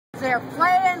They're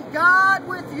playing God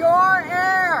with your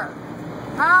air.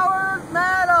 Powered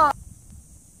metal.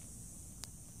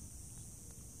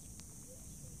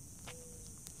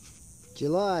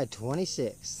 July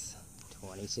 26th,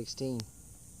 2016.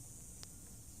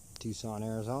 Tucson,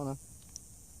 Arizona.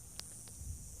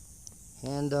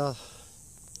 And yeah,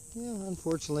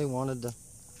 unfortunately wanted to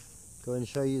go ahead and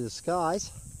show you the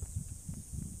skies.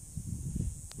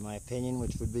 In my opinion,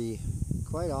 which would be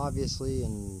quite obviously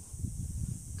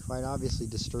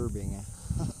disturbing.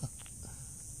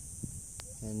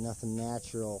 And nothing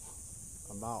natural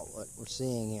about what we're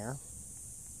seeing here.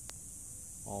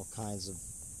 All kinds of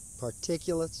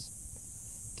particulates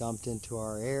dumped into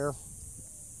our air.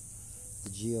 The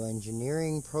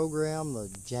Geo-Engineering program, the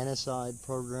genocide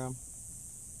program.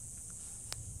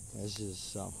 This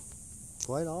is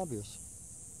quite obvious.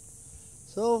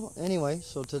 So anyway,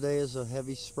 so today is a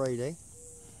heavy spray day.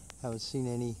 Haven't seen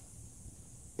any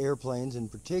airplanes in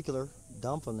particular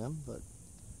dumping them, but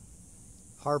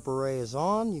HARP array is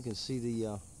on. You can see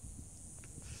the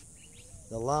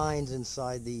lines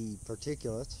inside the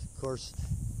particulates. Of course,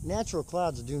 natural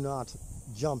clouds do not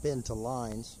jump into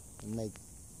lines and make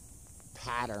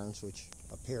patterns which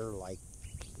appear like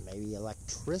maybe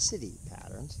electricity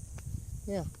patterns.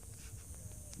 Yeah.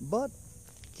 But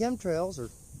chemtrails or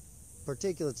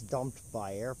particulates dumped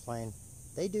by airplane,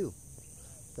 they do.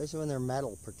 Especially when they're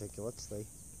metal particulates.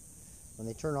 When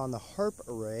they turn on the HARP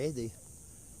array,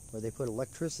 where they put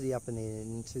electricity up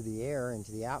into the air,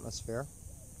 into the atmosphere,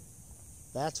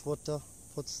 that's what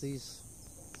puts these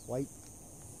white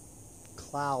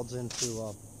clouds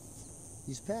into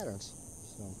these patterns.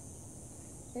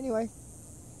 So anyway,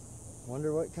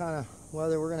 wonder what kind of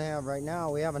weather we're going to have right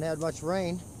now. We haven't had much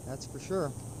rain, that's for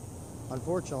sure.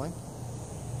 Unfortunately,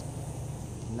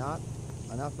 not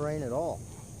enough rain at all.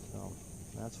 So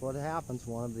that's what happens.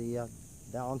 One of the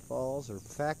downfalls or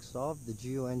effects of the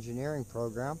Geo-Engineering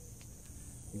program,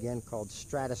 again called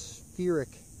stratospheric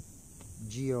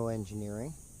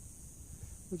Geo-Engineering,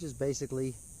 which is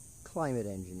basically climate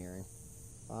engineering.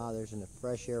 There's a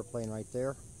fresh airplane right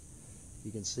there.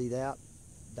 You can see that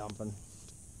dumping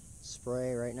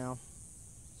spray right now.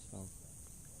 So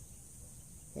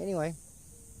anyway,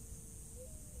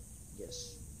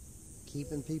 just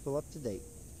keeping people up to date.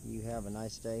 You have a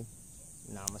nice day.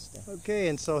 Namaste. Okay,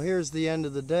 and so here's the end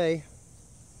of the day.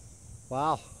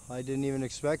 Wow, I didn't even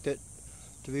expect it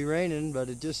to be raining, but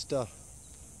it just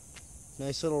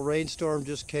nice little rainstorm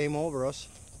just came over us.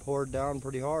 Poured down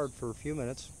pretty hard for a few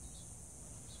minutes.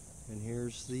 And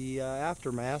here's the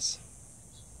aftermath.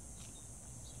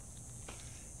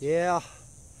 Yeah,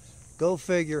 go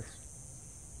figure.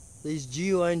 These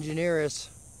geoengineers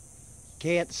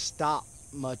can't stop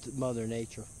Mother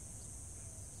Nature,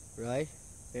 right?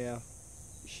 Yeah,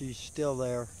 she's still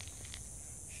there.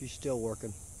 She's still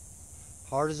working.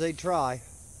 Hard as they try,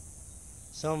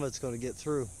 some of it's going to get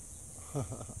through.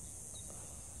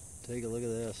 Take a look at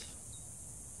this.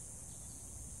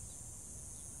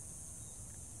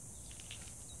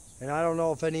 And I don't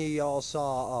know if any of y'all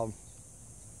saw,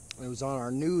 it was on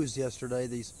our news yesterday,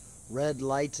 these red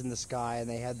lights in the sky, and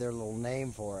they had their little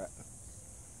name for it.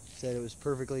 Said it was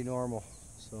perfectly normal.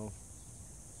 So,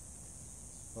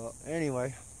 well,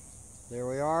 anyway, there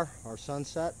we are, our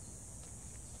sunset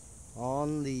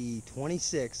on the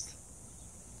 26th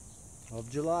of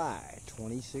July,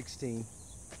 2016.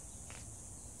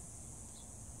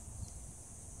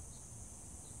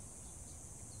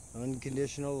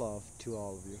 Unconditional love to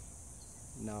all of you.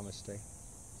 Namaste.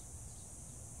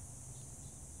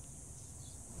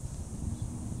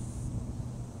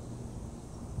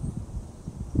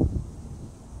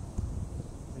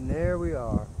 And there we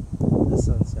are, the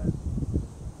sunset.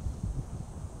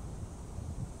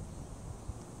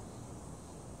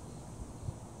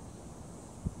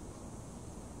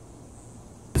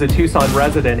 A Tucson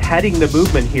resident heading the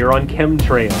movement here on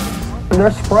chemtrails. They're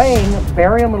spraying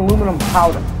barium and aluminum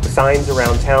powder. Signs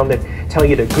around town that tell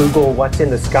you to Google what's in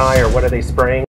the sky or what are they spraying.